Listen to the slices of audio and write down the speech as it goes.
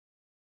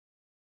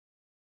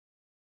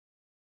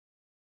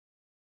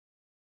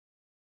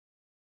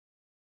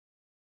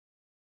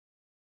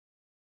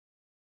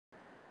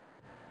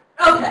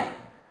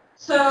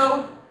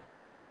So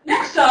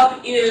next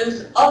up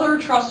is other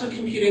trusted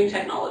computing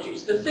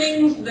technologies, the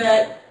things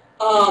that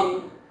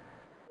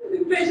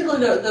basically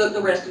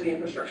the rest of the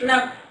infrastructure.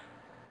 Now,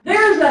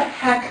 there's a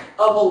heck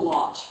of a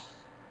lot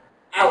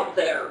out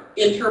there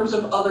in terms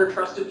of other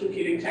trusted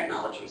computing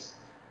technologies.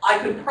 I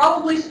could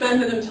probably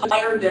spend an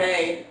entire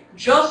day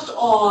just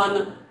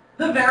on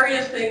the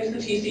various things the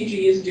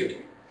TCG is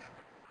doing.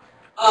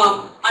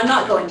 I'm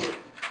not going to,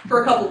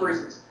 for a couple of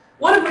reasons.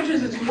 One of which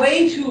is it's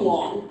way too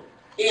long,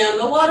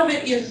 and a lot of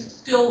it is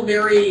still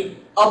very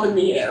up in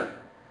the air.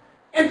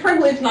 And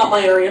frankly, it's not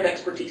my area of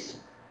expertise.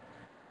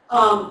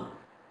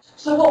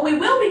 So what we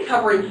will be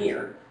covering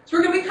here is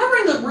we're going to be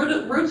covering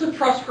the roots of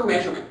trust for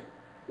measurement,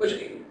 which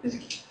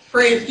this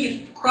phrase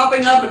keeps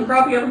cropping up and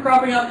cropping up and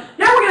cropping up.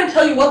 Now we're going to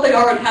tell you what they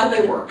are and how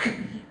they work,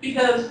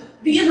 because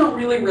these are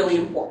really, really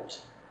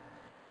important.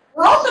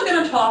 We're also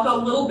going to talk a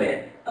little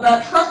bit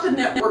about Trusted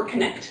Network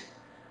Connect,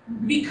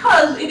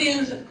 because it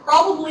is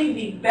probably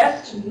the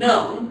best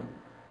known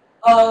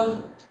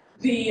of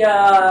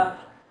the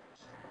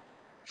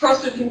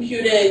trusted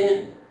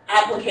computing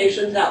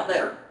applications out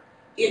there.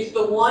 It's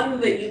the one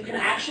that you can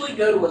actually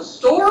go to a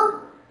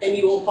store and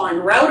you will find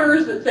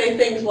routers that say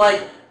things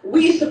like,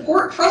 we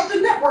support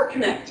Trusted Network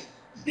Connect.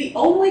 It's the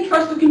only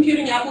trusted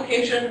computing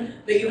application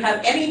that you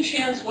have any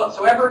chance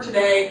whatsoever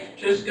today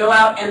to just go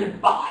out and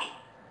buy.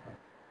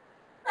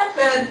 That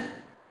said,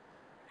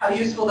 how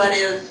useful that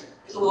is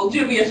a little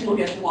dubious. We'll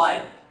get to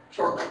why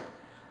shortly.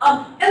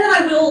 And then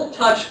I will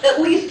touch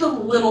at least a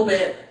little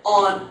bit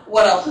on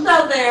what else is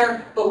out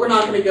there, but we're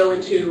not going to go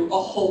into a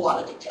whole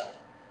lot of detail.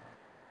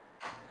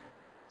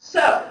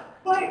 So,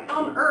 why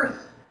on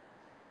earth?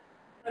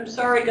 I'm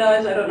sorry,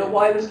 guys. I don't know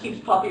why this keeps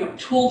popping up.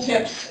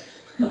 Tooltips.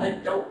 I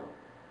don't.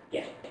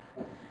 Yeah.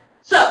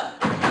 So,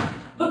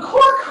 the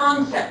core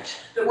concept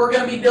that we're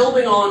going to be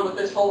building on with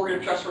this whole root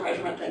of trust for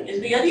measurement thing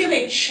is the idea of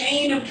a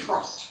chain of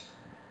trust.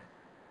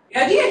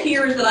 The idea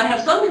here is that I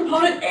have some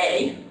component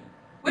A,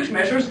 which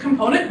measures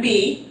component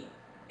B,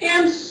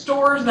 and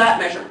stores that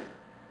measurement.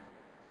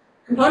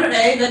 Component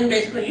A then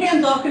basically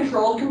hands off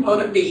control to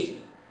component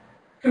B.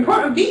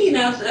 Component B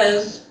now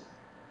says,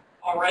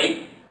 all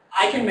right,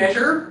 I can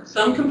measure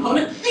some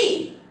component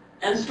C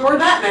and store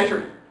that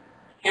measurement.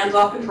 Hands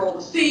off control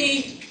to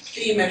C,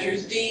 C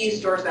measures D,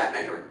 stores that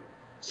measurement.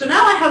 So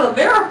now I have a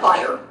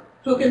verifier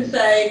who can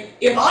say,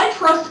 if I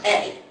trust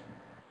A,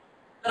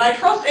 then I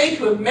trust A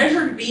to have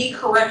measured B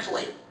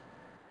correctly.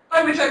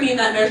 By which I mean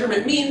that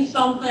measurement means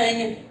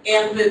something,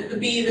 and the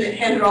B that it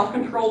handed off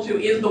control to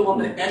is the one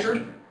that it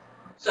measured.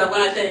 So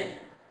when I say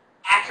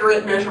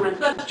accurate measurements,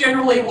 that's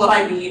generally what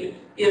I mean,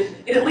 is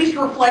it at least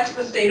reflects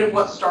the state of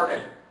what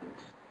started.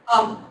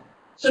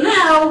 So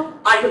now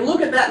I can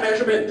look at that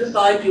measurement and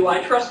decide, do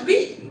I trust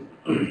B?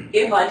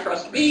 If I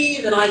trust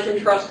B, then I can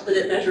trust that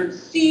it measured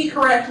C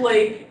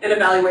correctly and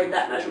evaluate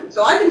that measurement.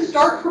 So I can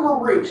start from a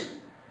root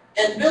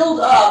and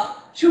build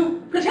up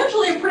to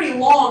potentially a pretty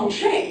long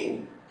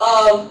chain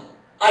of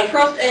I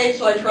trust A,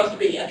 so I trust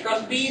B. I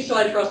trust B, so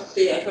I trust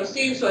C. I trust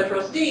C, so I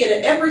trust D. And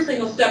at every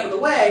single step of the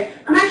way,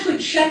 I'm actually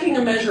checking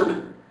a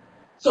measurement.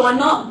 So I'm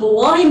not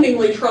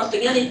blindingly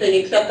trusting anything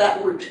except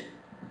that root.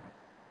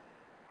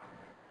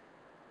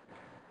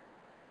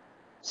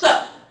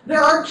 So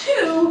there are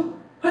two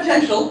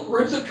potential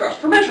roots of trust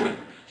for measurement.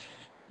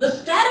 The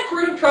static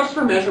root of trust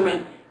for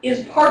measurement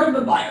is part of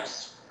the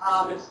BIOS.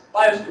 It's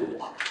BIOS boot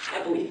block,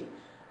 I believe.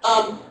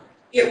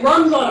 It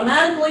runs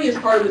automatically as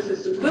part of the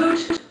system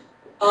boot.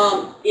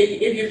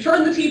 If you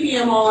turn the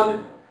TPM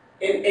on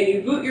and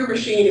you boot your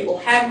machine, it will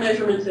have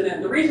measurements in it.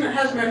 And the reason it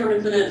has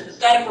measurements in it is the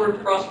static root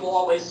of trust will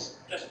always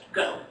just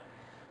go.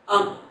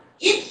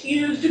 It's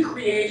used to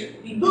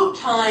create the boot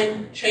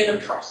time chain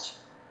of trust.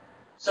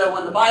 So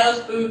when the BIOS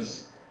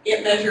boots,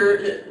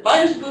 the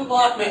BIOS boot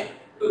block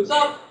boots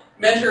up,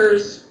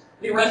 measures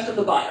the rest of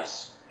the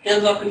BIOS.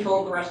 Hands off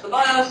control of the rest of the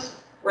BIOS.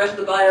 The rest of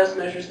the BIOS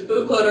measures the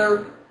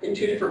bootloader in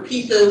two different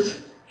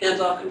pieces, hands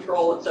off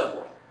control, and so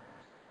forth.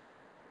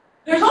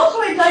 There's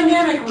also a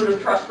dynamic root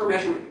of trust for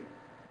measurement.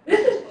 This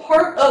is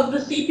part of the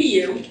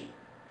CPU.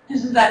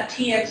 This is that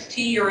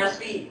TXT or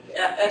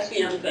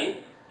SVM thing.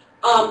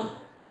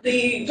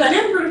 The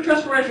dynamic root of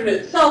trust for measurement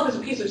itself is a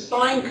piece of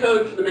signed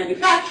code for the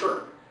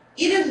manufacturer.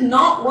 It is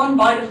not run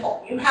by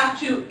default. You have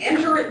to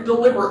enter it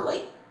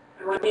deliberately.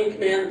 I run a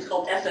command that's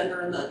called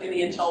sender in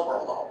the Intel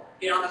world. I'll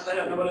be honest, I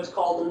don't know what it's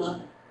called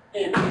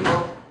in the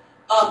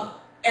world.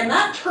 And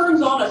that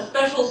turns on a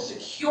special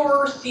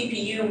secure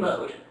CPU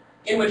mode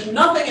in which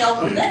nothing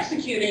else is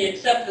executing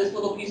except this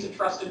little piece of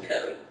trusted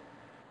code.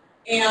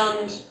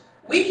 And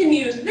we can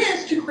use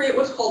this to create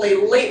what's called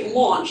a late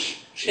launch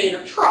chain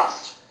of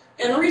trust.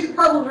 And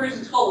part of the reason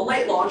it's called a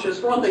late launch is,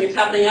 for one thing, it's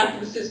happening after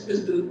the system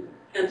is boot,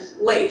 hence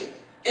late.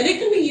 And it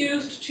can be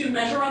used to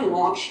measure and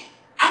launch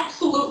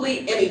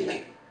absolutely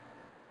anything.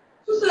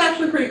 This is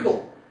actually pretty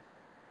cool.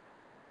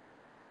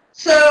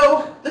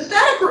 So the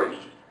static root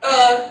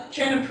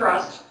chain of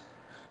trust,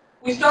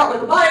 we start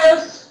with the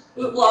BIOS,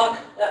 boot block,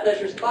 that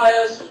measures the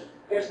BIOS,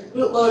 measures the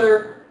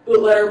bootloader,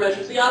 bootloader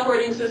measures the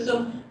operating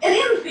system, and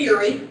in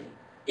theory,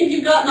 If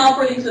you've got an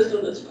operating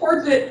system that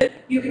supports it,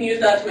 you can use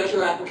that to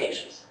measure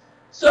applications.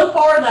 So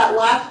far, that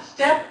last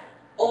step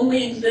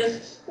only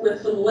exists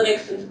with some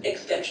Linux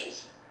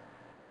extensions.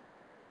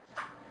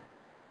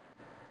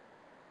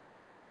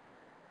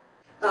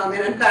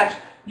 And in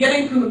fact,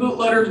 getting from the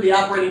bootloader to the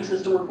operating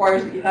system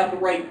requires that you have the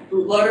right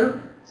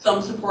bootloader.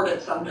 Some support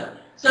it, some don't.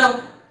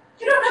 So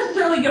you don't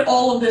necessarily get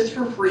all of this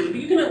for free, but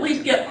you can at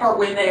least get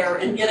partway there,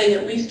 and getting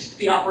at least to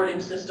the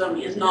operating system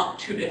is not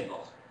too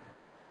difficult.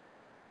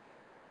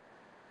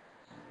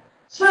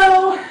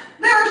 So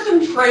there are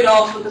some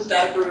trade-offs with the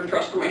static root of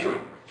trust for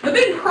measurement. The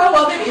big pro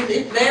of it is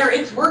it's there,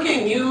 it's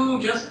working,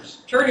 you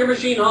just turn your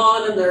machine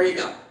on, and there you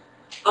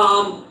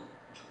go.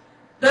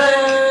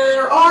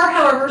 There are,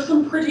 however,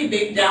 some pretty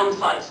big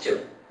downsides to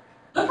it.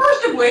 The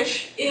first of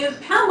which is,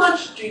 how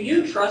much do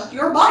you trust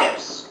your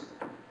BIOS?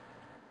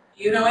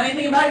 Do you know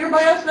anything about your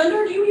BIOS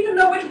vendor? Do you even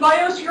know which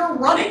BIOS you're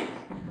running?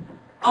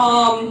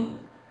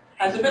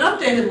 Has it been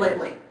updated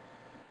lately?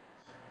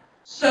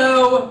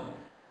 So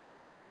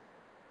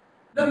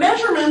the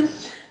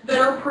measurements that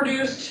are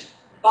produced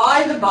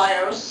by the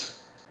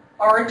BIOS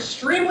are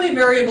extremely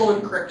variable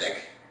and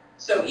cryptic.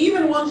 So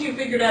even once you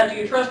figured out do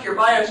you trust your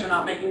BIOS or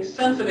not, making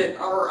sense of it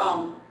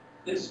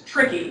is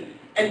tricky.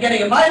 And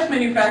getting a BIOS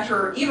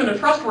manufacturer, even a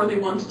trustworthy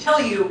one, to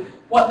tell you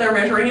what they're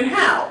measuring and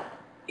how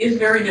is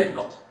very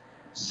difficult.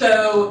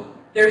 So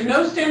there's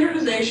no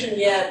standardization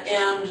yet,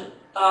 and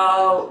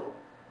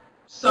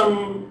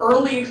some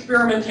early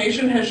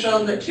experimentation has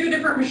shown that two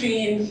different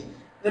machines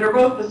that are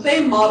both the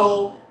same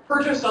model,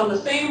 purchased on the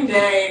same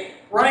day,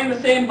 running the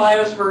same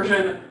BIOS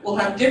version, will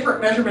have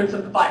different measurements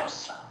of the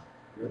BIOS.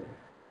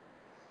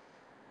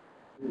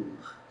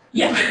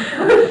 Yes.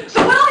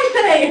 So when I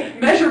say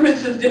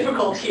measurements is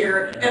difficult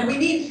here, and we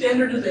need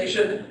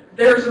standardization,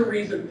 there's a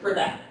reason for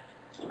that.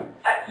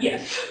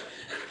 Yes.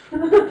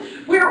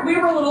 we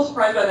were a little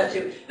surprised by that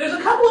too. There's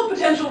a couple of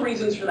potential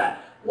reasons for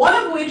that. One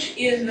of which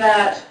is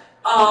that,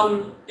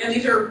 and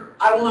these are,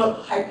 I will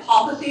note,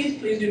 hypotheses.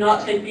 Please do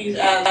not take these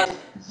as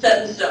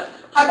set in stone.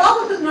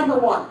 Hypothesis number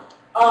one.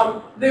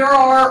 There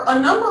are a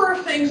number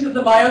of things that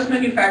the BIOS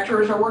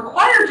manufacturers are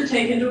required to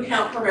take into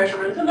account for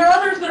measurements, and there are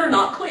others that are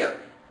not clear.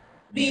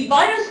 The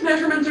BIOS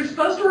measurements are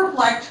supposed to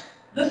reflect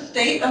the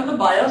state of the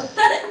BIOS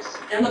settings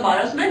and the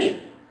BIOS menu.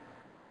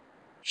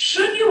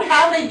 Should you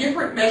have a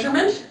different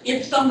measurement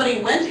if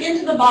somebody went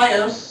into the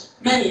BIOS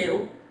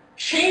menu,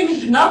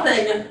 changed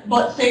nothing,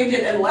 but saved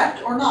it and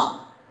left, or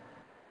not?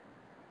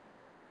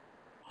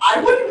 I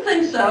wouldn't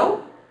think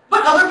so,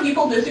 but other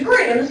people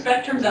disagree, and the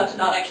spec turns out to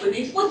not actually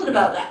be explicit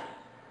about that.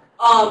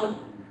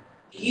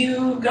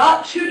 You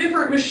got two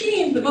different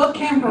machines that both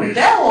came from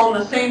Dell on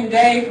the same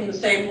day from the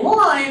same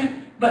line,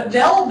 but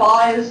Dell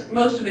buys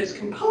most of its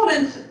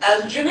components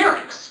as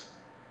generics.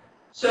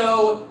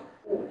 So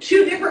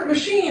two different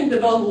machines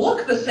that both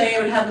look the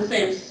same and have the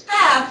same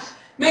stats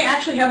may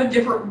actually have a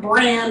different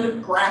brand of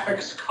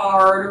graphics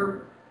card,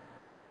 or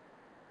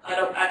I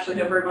don't actually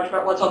know very much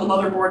about what's on the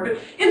motherboard, but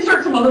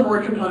insert some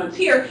motherboard components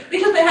here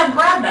because they have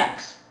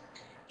grabbacks,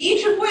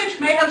 each of which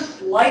may have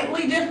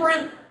slightly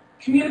different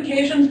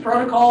communications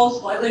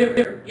protocols, slightly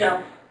different,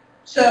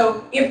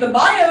 So if the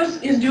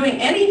BIOS is doing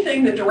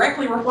anything that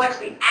directly reflects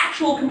the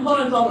actual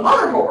components on the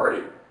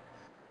motherboard,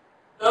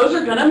 those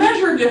are going to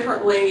measure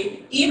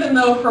differently, even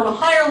though from a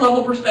higher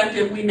level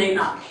perspective, we may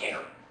not care.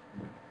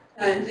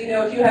 And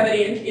if you have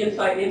any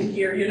insight into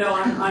here,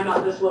 I'm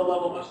not this low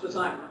level most of the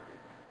time.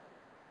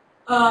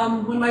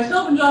 When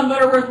myself and John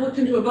Butterworth looked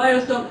into a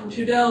BIOS dump from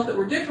two Dells that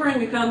were differing,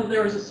 we found that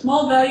there was a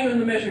small value in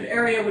the measured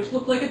area which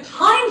looked like a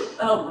time...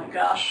 Oh my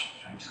gosh.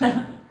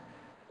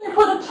 They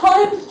put a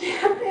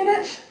timestamp in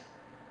it.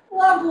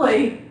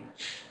 Lovely.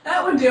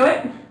 That would do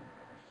it.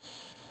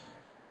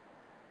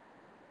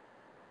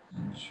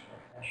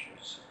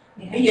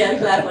 Yeah,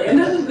 exactly. And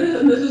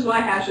this is why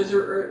hashes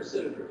are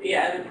sort of,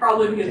 and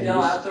probably because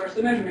Dell outsourced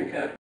the measurement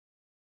code.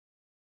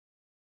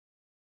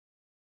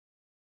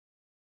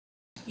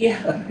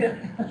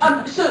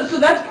 Yeah. So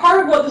that's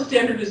part of what the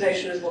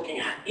standardization is looking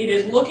at. It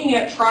is looking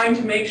at trying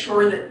to make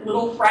sure that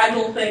little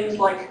fragile things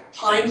like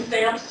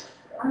timestamps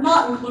are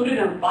not included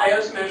in a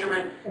BIOS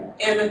measurement,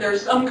 and that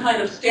there's some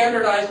kind of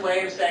standardized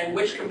way of saying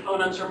which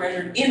components are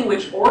measured in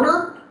which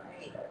order,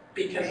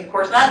 because of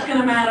course that's going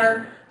to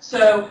matter.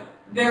 So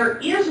there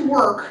is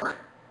work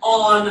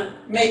on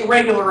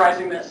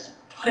regularizing this,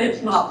 but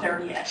it's not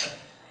there yet.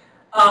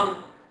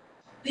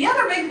 The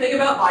other big thing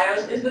about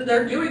BIOS is that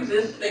there do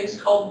exist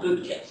things called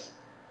bootkits.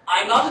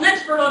 I'm not an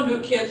expert on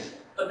bootkits,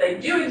 but they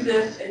do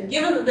exist, and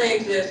given that they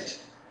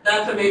exist,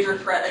 that's a major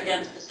threat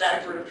against the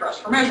static root of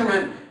trust for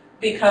measurement,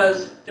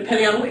 because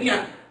depending on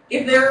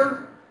if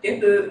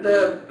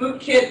the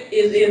bootkit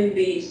is in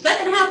the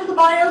second half of the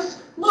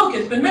BIOS, look,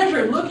 it's been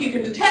measured, look, you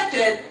can detect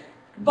it,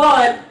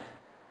 but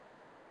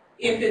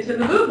if it's in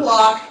the boot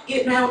block,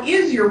 it now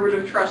is your root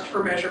of trust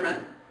for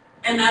measurement,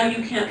 and now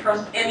you can't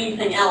trust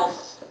anything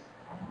else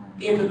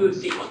in the boot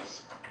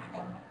sequence.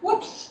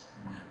 Whoops.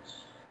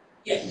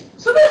 Yes.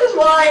 So this is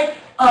why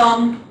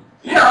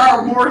there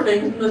are more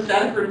things than the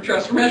static root of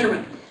trust for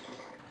measurement.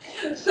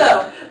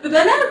 So the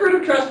dynamic root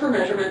of trust for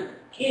measurement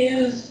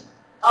is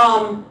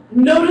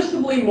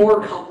noticeably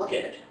more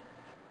complicated.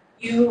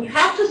 You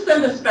have to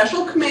send a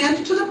special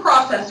command to the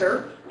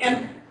processor,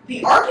 and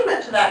the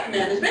argument to that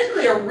command is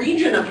basically a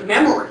region of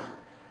memory.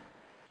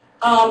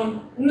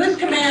 This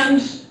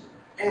command,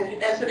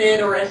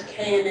 sinid or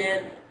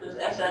skinid,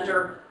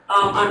 senter,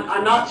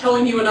 I'm not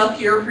telling you enough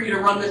here for you to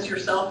run this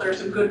yourself. There are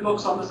some good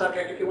books on the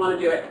subject if you want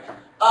to do it.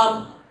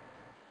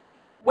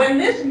 When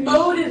this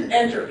mode is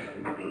entered,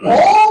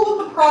 all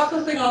of the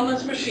processing on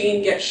this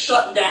machine gets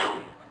shut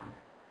down,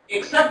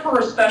 except for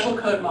a special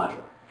code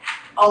module.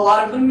 A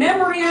lot of the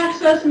memory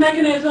access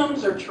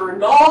mechanisms are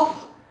turned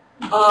off.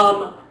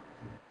 The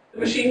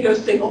machine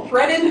goes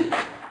single-threaded.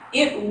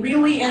 It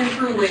really and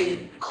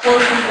truly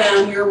closes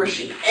down your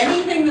machine.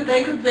 Anything that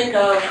they could think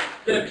of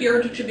that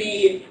appeared to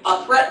be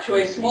a threat to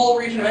a small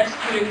region of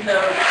executing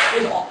code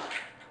is off.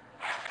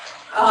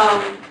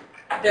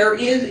 There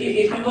is,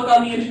 if you look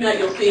on the internet,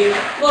 you'll see,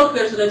 look,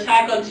 there's an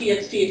attack on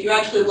TXT. If you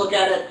actually look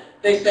at it,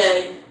 they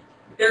say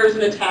there's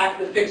an attack,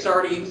 the fix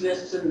already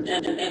exists, and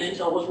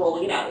Intel was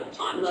rolling it out at the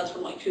time, and that's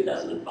from like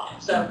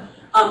 2005. So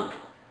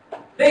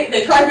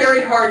they tried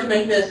very hard to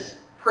make this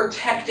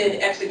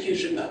protected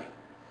execution mode.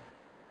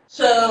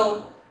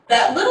 So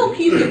that little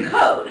piece of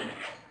code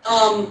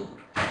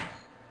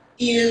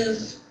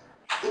is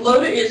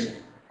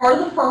part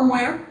of the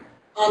firmware.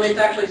 It's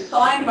actually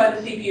signed by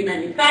the CPU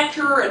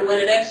manufacturer, and when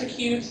it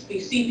executes, the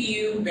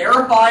CPU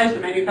verifies the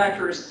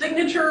manufacturer's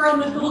signature on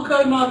this little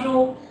code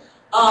module.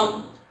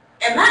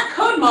 And that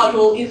code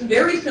module is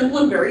very simple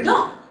and very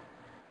dumb.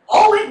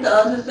 All it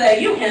does is say,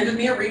 you handed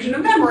me a region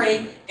of memory,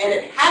 and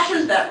it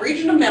hashes that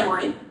region of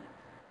memory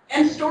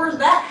and stores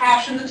that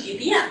hash in the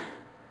TPM.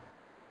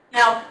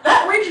 Now,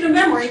 that region of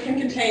memory can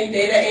contain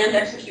data and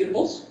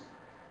executables.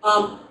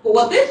 But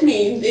what this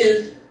means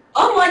is,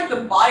 unlike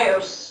the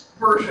BIOS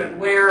version,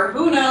 where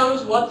who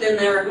knows what's in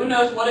there, who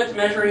knows what it's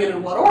measuring and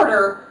in what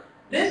order,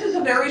 this is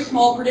a very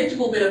small,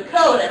 predictable bit of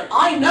code, and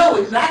I know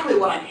exactly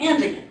what I'm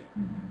handing it.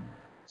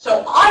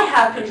 So I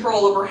have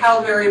control over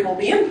how variable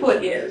the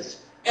input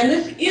is, and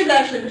this is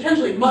actually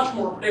potentially much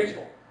more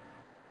predictable.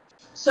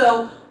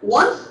 So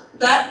once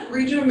that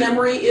region of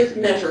memory is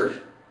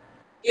measured,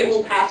 it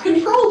will pass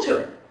control to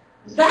it.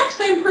 Exact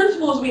same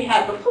principle as we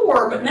had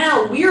before, but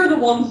now we're the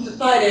ones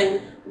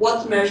deciding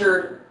what's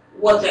measured,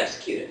 what's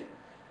executed.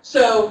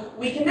 So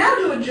we can now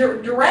do a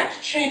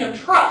direct chain of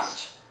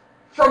trust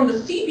from the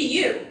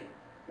CPU.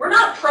 We're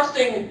not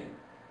trusting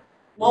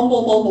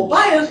mumble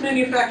BIOS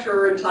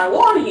manufacturer in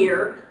Taiwan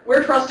here.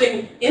 We're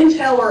trusting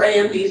Intel or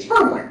AMD's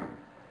firmware,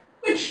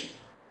 which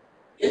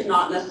is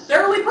not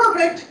necessarily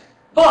perfect,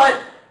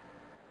 but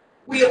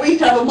we at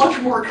least have a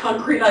much more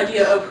concrete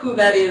idea of who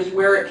that is,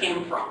 where it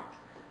came from.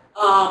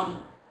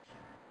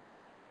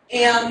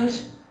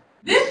 And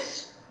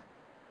this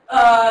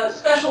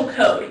special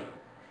code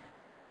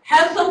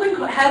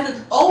has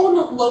its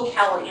own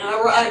locality. And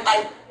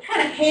I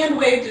kind of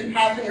hand-waved in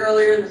passing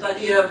earlier this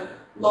idea of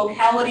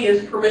locality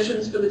as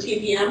permissions for the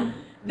TPM.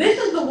 This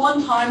is the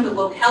one time that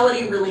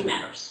locality really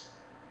matters.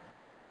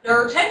 There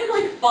are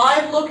technically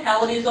 5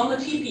 localities on the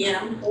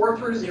TPM, 4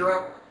 through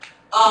 0.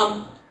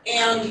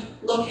 And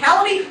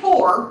locality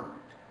 4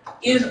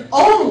 is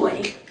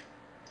only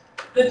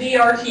the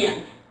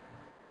DRTM.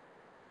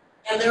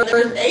 And there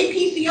is a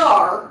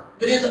PCR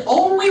that is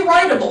only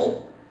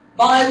writable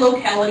by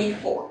locality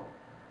 4.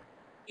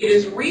 It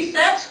is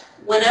reset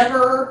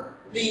whenever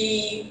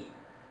the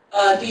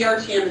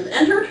DRTM is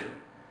entered,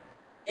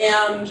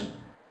 and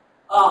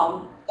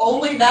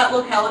only that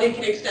locality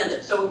can extend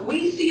it. So if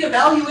we see a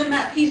value in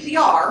that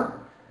PCR,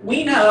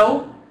 we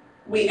know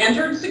we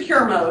entered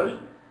secure mode,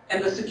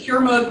 and the secure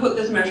mode put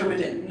this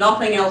measurement in.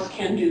 Nothing else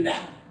can do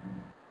that.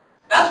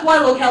 That's why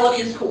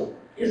locality is cool,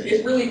 is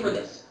really for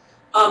this.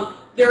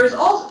 There is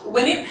also,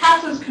 when it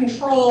passes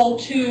control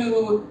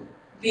to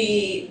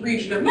the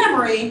region of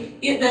memory,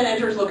 it then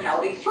enters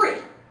locality 3,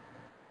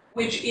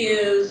 which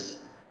is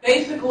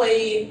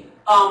basically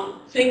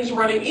things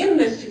running in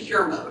this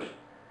secure mode.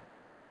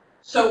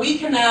 So we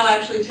can now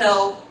actually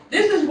tell,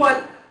 this is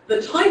what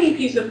the tiny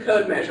piece of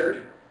code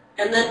measured,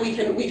 and then we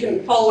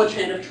can follow a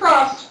chain of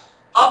trust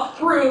up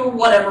through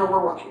whatever we're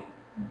running.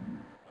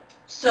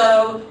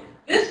 So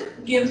this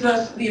gives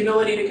us the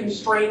ability to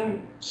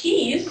constrain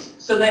keys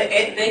so that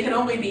they can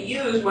only be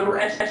used when we're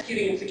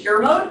executing in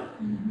secure mode.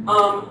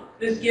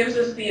 This gives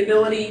us the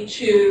ability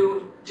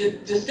to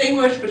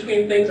distinguish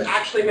between things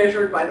actually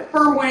measured by the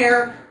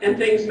firmware and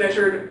things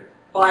measured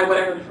by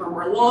whatever the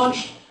firmware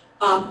launched.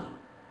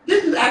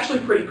 This is actually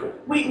pretty cool.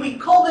 We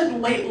call this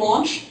late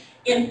launch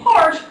in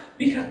part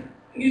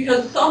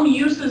because some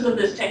uses of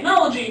this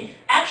technology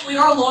actually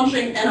are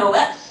launching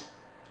NOS.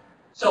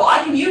 So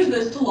I can use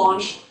this to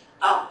launch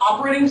an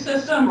operating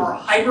system or a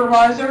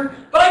hypervisor,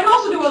 but I can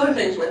also do other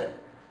things with it.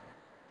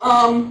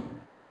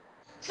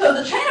 So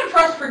the chain of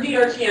trust for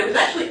DRTM is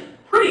actually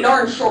pretty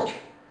darn short.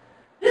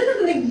 This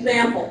is an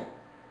example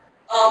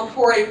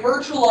for a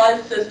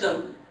virtualized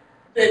system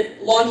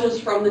that launches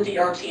from the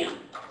DRTM.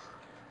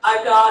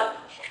 I've got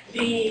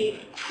the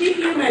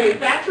CPU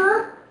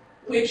manufacturer,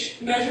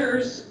 which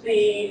measures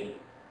the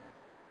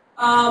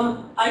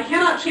I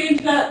cannot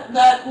change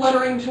that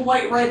lettering to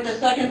white right this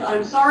second.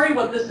 I'm sorry.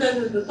 What this says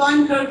is the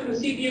sign code from the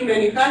CPU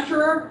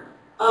manufacturer,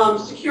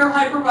 secure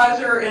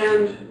hypervisor,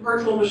 and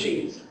virtual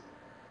machines.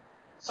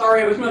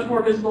 Sorry, it was much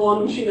more visible on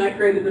the machine I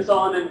created this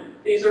on, and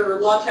these are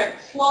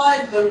LaTeX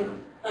slides,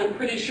 and I'm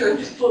pretty sure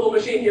this little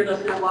machine here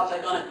doesn't have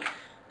LaTeX on it.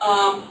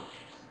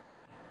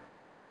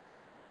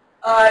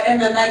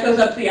 And then that goes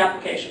up to the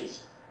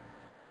applications.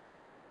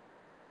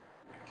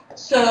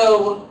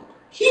 So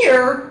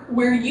here,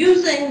 we're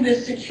using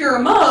this secure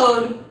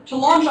mode to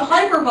launch a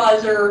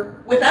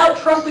hypervisor without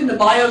trusting the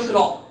BIOS at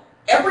all.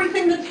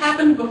 Everything that's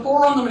happened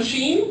before on the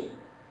machine,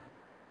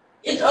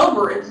 it's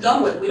over, it's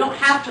done with. We don't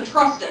have to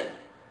trust it.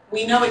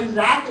 We know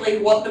exactly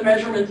what the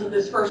measurements of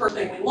this first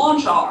thing we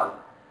launch are,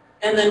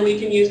 and then we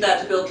can use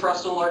that to build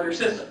trust on a larger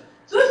system.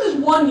 So this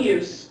is one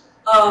use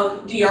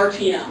of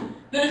DRTM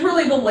that is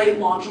really the late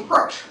launch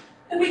approach.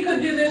 And we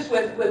could do this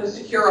with a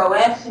secure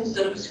OS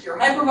instead of a secure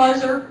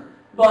hypervisor,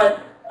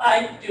 but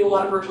I do a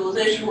lot of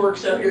virtualization work,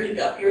 so here you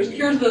go.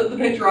 Here's the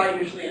picture I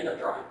usually end up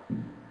drawing.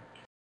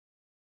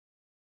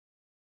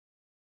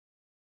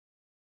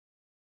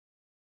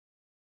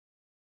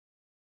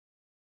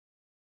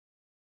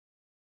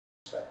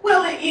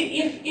 Well,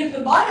 if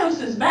the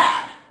BIOS is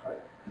bad,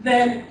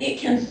 then it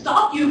can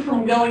stop you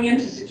from going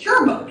into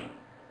secure mode.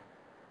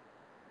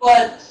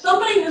 But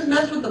somebody who's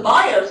messed with the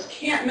BIOS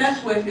can't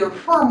mess with your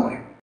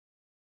firmware.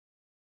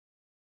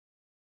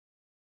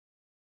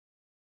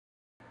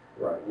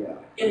 Right, yeah.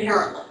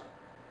 Inherently.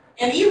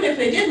 And even if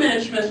they did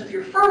manage to mess with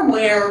your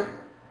firmware,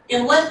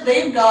 unless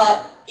they've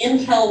got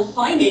Intel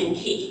signing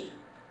key,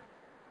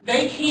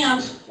 they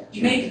can't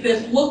make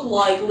this look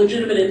like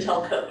legitimate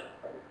Intel code.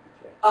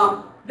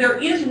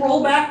 There is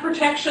rollback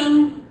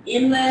protection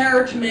in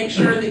there to make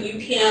sure that you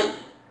can't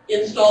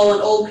install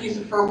an old piece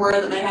of firmware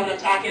that may have an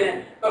attack in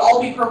it. But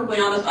I'll be perfectly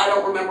honest, I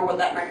don't remember what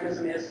that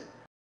mechanism is.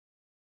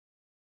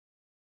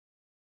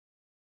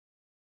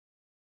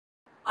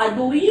 I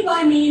believe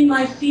I mean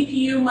my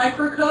CPU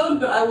microcode,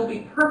 but I will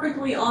be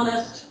perfectly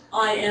honest,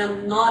 I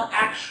am not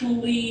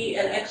actually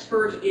an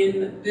expert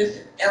in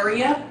this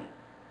area.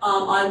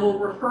 I will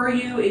refer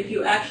you, if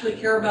you actually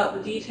care about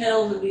the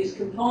details of these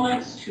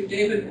components, to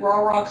David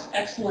Graurock's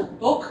excellent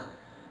book,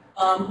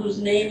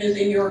 whose name is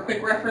in your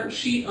quick reference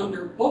sheet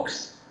under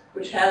books,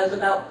 which has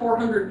about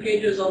 400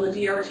 pages on the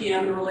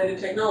DRTM and related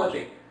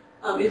technology.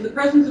 Is the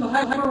presence of a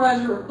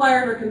hypervisor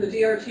required, or can the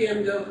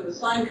DRTM go from the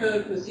sign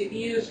code from the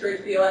CPU straight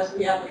to the OS and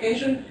the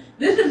application?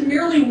 This is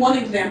merely one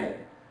example.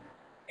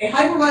 A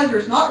hypervisor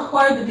is not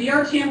required. The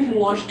DRTM can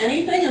launch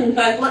anything. And in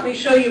fact, let me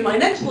show you my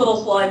next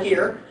little slide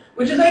here,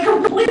 which is a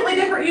completely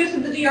different use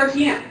of the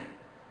DRTM.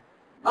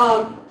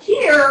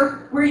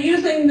 Here, we're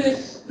using the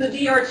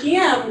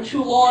DRTM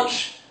to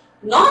launch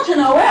not an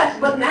OS,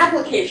 but an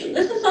application.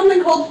 This is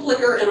something called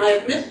Flickr, and I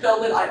have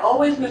misspelled it. I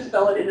always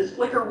misspell it. It is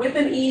Flickr with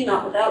an E,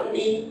 not without an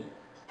E.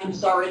 I'm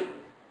sorry.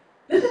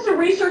 This is a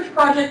research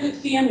project at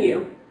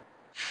CMU.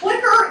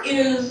 Flickr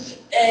is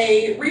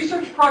a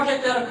research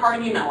project out of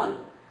Carnegie Mellon,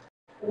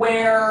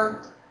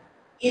 where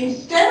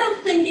instead of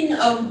thinking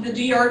of the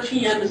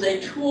DRTM as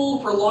a tool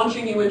for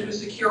launching you into a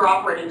secure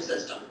operating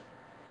system,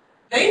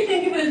 they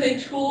think of it as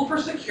a tool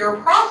for secure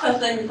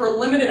processing for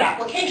limited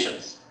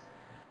applications.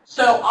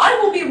 So I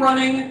will be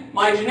running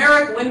my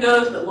generic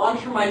Windows that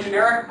launch from my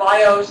generic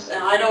BIOS,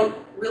 and I don't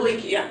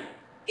really care.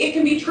 It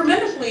can be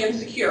tremendously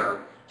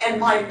insecure, and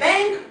my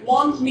bank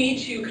wants me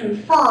to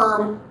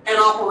confirm an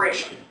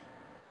operation.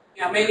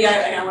 You know, maybe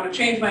I want to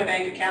change my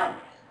bank account.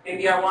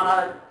 Maybe I want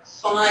to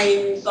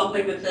sign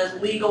something that says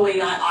legally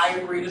I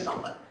agree to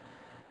something.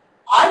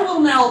 I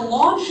will now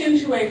launch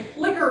into a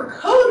Flickr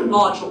code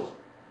module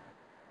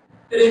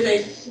that is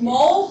a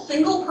small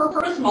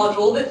single-purpose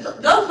module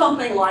that does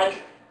something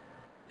like,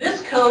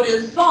 this code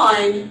is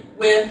signed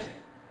with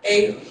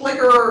a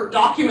Flickr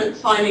document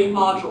signing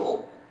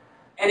module,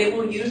 and it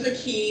will use a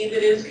key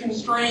that is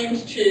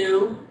constrained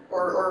to,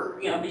 or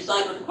be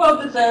signed with a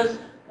quote that says,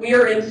 we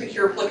are in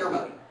secure Flickr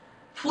mode.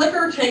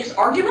 Flickr takes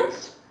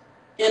arguments,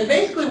 and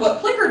basically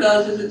what Flickr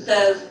does is it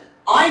says,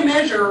 I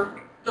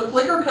measure the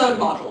Flickr code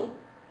module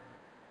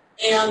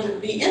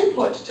and the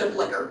input to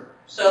Flickr.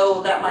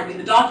 So that might be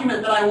the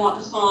document that I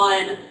want to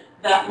sign,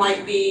 that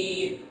might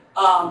be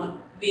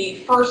the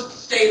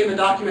first state of a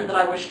document that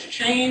I wish to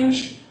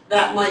change,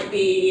 that might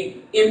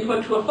be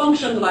input to a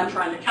function that I'm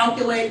trying to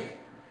calculate.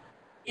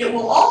 It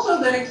will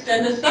also then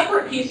extend a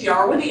separate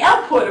PCR with the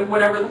output of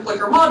whatever the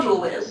Flickr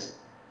module is.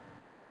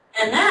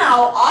 And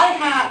now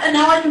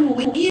I can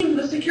leave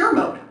the secure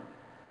mode.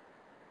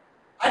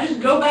 I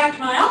just go back to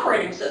my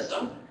operating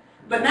system.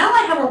 But now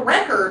I have a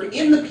record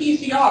in the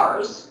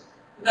PCRs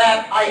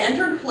that I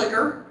entered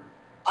Flickr,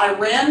 I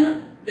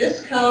ran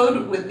this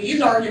code with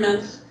these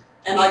arguments,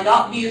 and I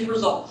got these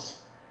results.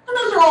 And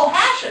those are all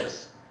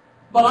hashes.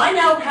 But I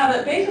now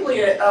have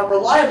basically a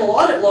reliable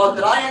audit log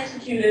that I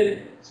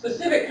executed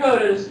specific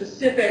code in a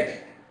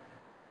specific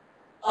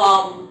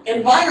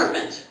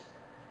environment,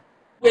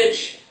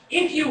 which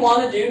if you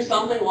want to do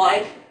something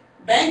like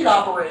bank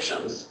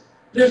operations,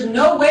 there's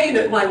no way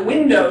that my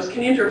Windows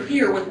can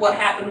interfere with what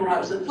happened when I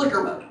was in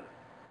Flickr mode.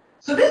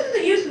 So this is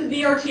a use of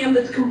the DRTM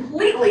that's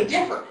completely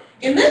different.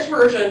 In this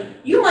version,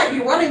 you might be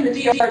running the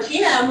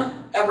DRTM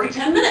every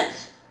 10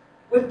 minutes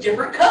with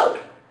different code,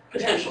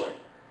 potentially.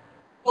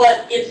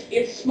 But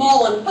it's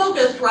small and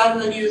focused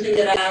rather than using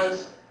it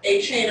as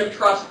a chain of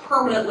trust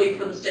permanently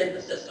for the state of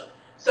the system.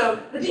 So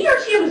the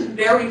DRTM is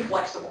very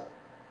flexible.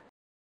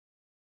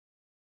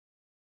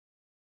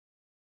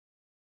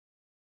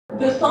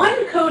 The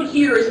signed code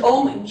here is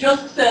only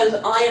just says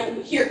I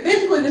am here.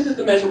 Basically, this is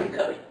the measurement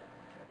code.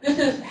 This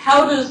is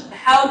how does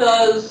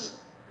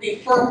the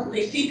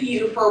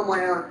CPU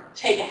firmware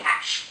take a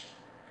hash?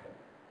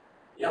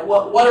 You know,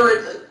 what are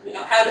its, you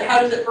know,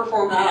 how does it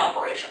perform that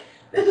operation?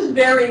 This is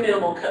very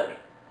minimal code.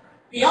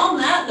 Beyond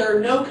that, there are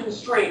no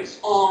constraints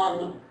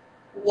on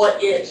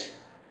what it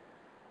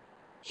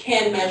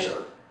can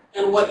measure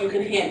and what you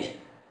can hand it.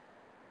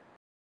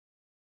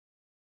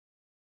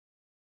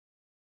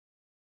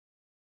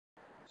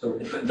 So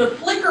the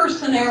Flickr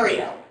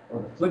scenario. the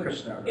Flickr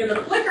scenario. In the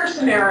Flickr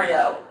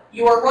scenario,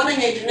 you are running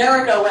a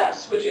generic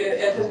OS, which,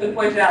 as has been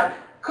pointed out,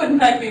 could in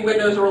fact be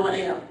Windows or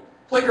Linux.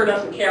 Flickr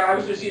doesn't care. I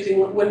was just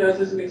using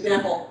Windows as an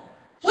example.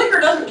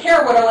 Flickr doesn't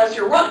care what OS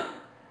you're running.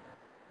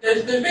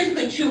 There's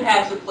basically two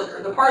halves of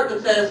Flickr. The part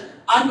that says,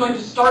 I'm going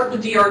to start the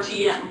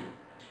DRTM,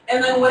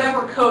 and then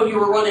whatever code you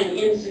were running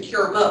in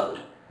secure mode.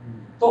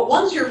 But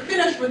once you're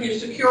finished with your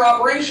secure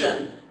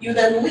operation, you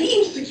then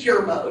leave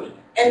secure mode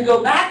and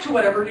go back to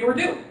whatever you were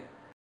doing.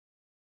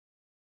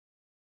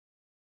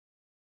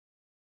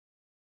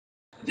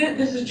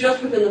 This is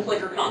just within the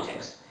Flickr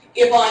context.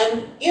 If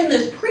I'm in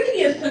this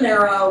previous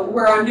scenario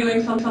where I'm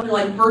doing something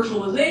like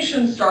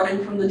virtualization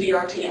starting from the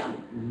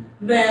DRTM,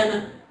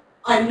 then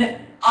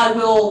I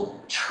will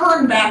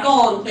turn back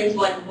on things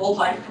like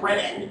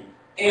multi-threading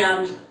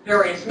and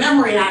various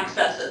memory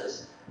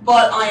accesses,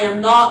 but I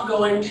am not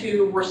going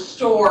to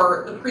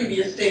restore the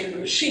previous state of the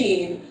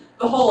machine.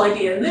 The whole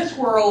idea in this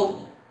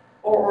world,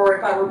 or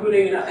if I were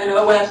booting an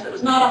OS that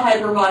was not a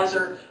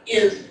hypervisor,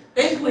 is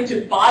basically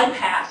to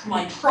bypass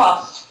my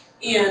trust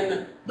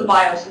in the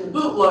BIOS and the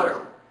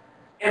bootloader.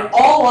 And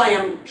all I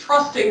am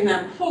trusting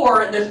them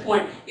for at this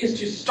point is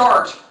to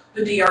start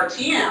the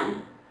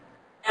DRTM.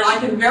 And I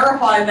can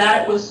verify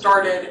that it was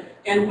started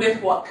and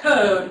with what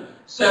code.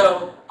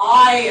 So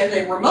I, as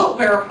a remote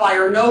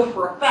verifier, know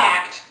for a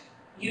fact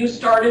you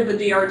started the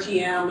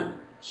DRTM,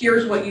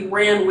 here's what you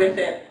ran with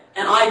it,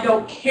 and I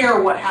don't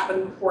care what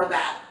happened before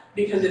that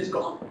because it's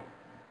gone.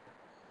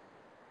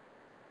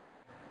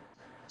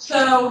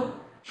 So,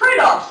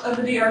 trade-offs of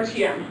the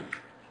DRTM.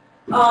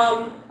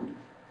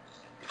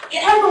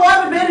 It has a lot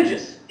of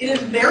advantages. It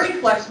is very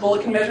flexible.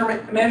 It can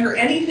measure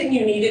anything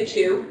you need it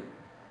to.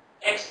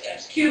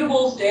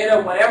 Executables, data,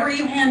 whatever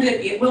you hand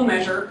it, it will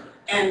measure.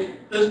 And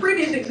those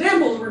previous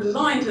examples were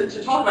designed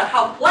to talk about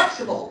how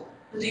flexible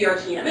the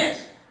DRTM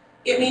is.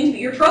 It means that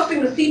you're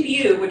trusting the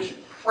CPU, which,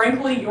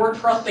 frankly, you're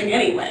trusting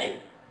anyway.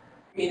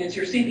 I mean, it's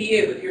your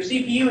CPU. If your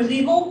CPU is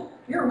evil,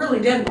 you're really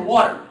dead in the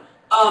water.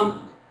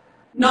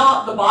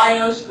 Not the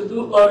BIOS, the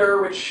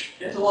bootloader, which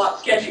is a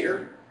lot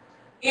sketchier.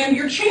 And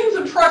your chains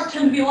of trust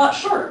tend to be a lot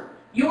shorter.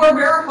 You are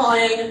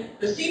verifying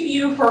the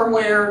CPU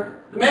firmware,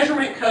 the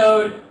measurement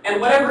code, and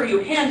whatever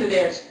you handed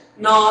it,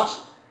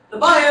 not the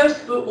BIOS,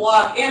 boot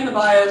block, and the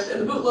BIOS,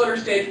 and the bootloader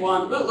stage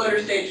 1,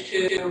 bootloader stage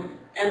 2,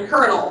 and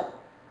kernel.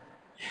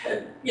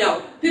 You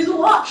know, this is a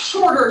lot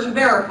shorter to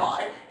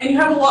verify, and you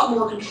have a lot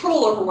more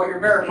control over what you're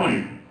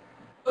verifying.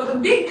 But the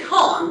big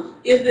con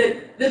is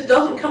that this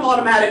doesn't come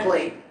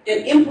automatically,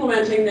 and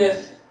implementing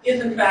this is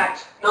in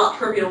fact not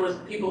trivial, as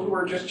the people who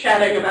are just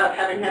chatting about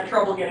having had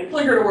trouble getting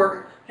Flickr to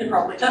work can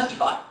probably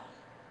testify.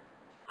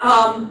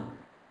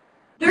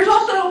 There's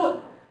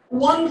also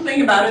one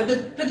thing about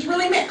it that's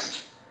really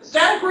mixed. The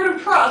static root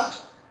of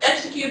trust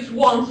executes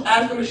once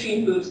as the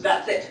machine boots,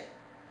 that's it.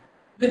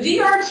 The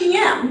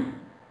DRTM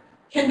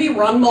can be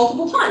run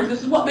multiple times.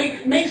 This is what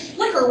makes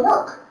Flickr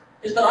work,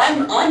 is that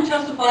I'm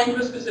testifying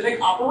to a specific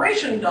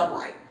operation done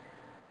right.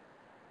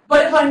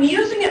 But if I'm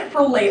using it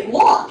for late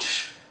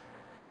launch,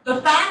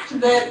 the fact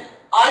that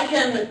I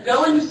can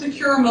go into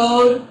secure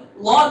mode,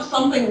 log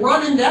something,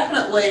 run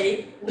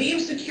indefinitely,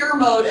 leave secure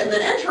mode, and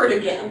then enter it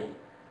again,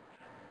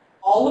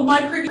 all of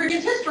my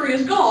previous history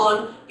is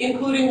gone,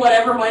 including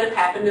whatever might have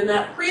happened in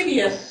that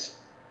previous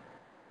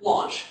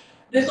launch.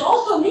 This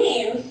also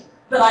means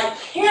that I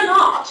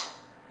cannot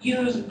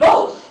use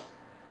both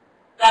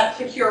that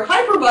secure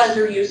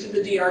hypervisor use of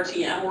the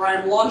DRTM, where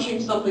I'm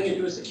launching something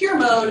into a secure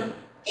mode,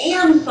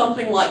 and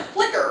something like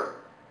Flickr,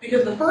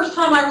 because the first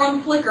time I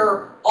run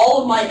Flickr,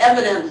 all of my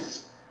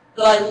evidence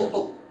that I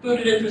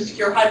booted into a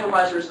secure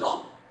hypervisor is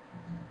gone.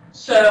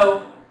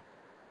 So,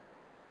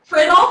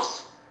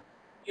 trade-offs,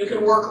 you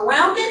can work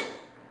around it,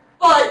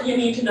 but you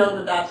need to know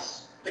that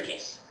that's the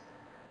case.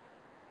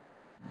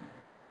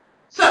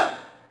 So,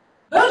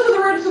 those are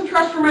the roots of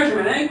trust for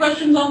measurement. Any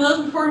questions on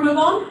those before we move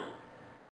on?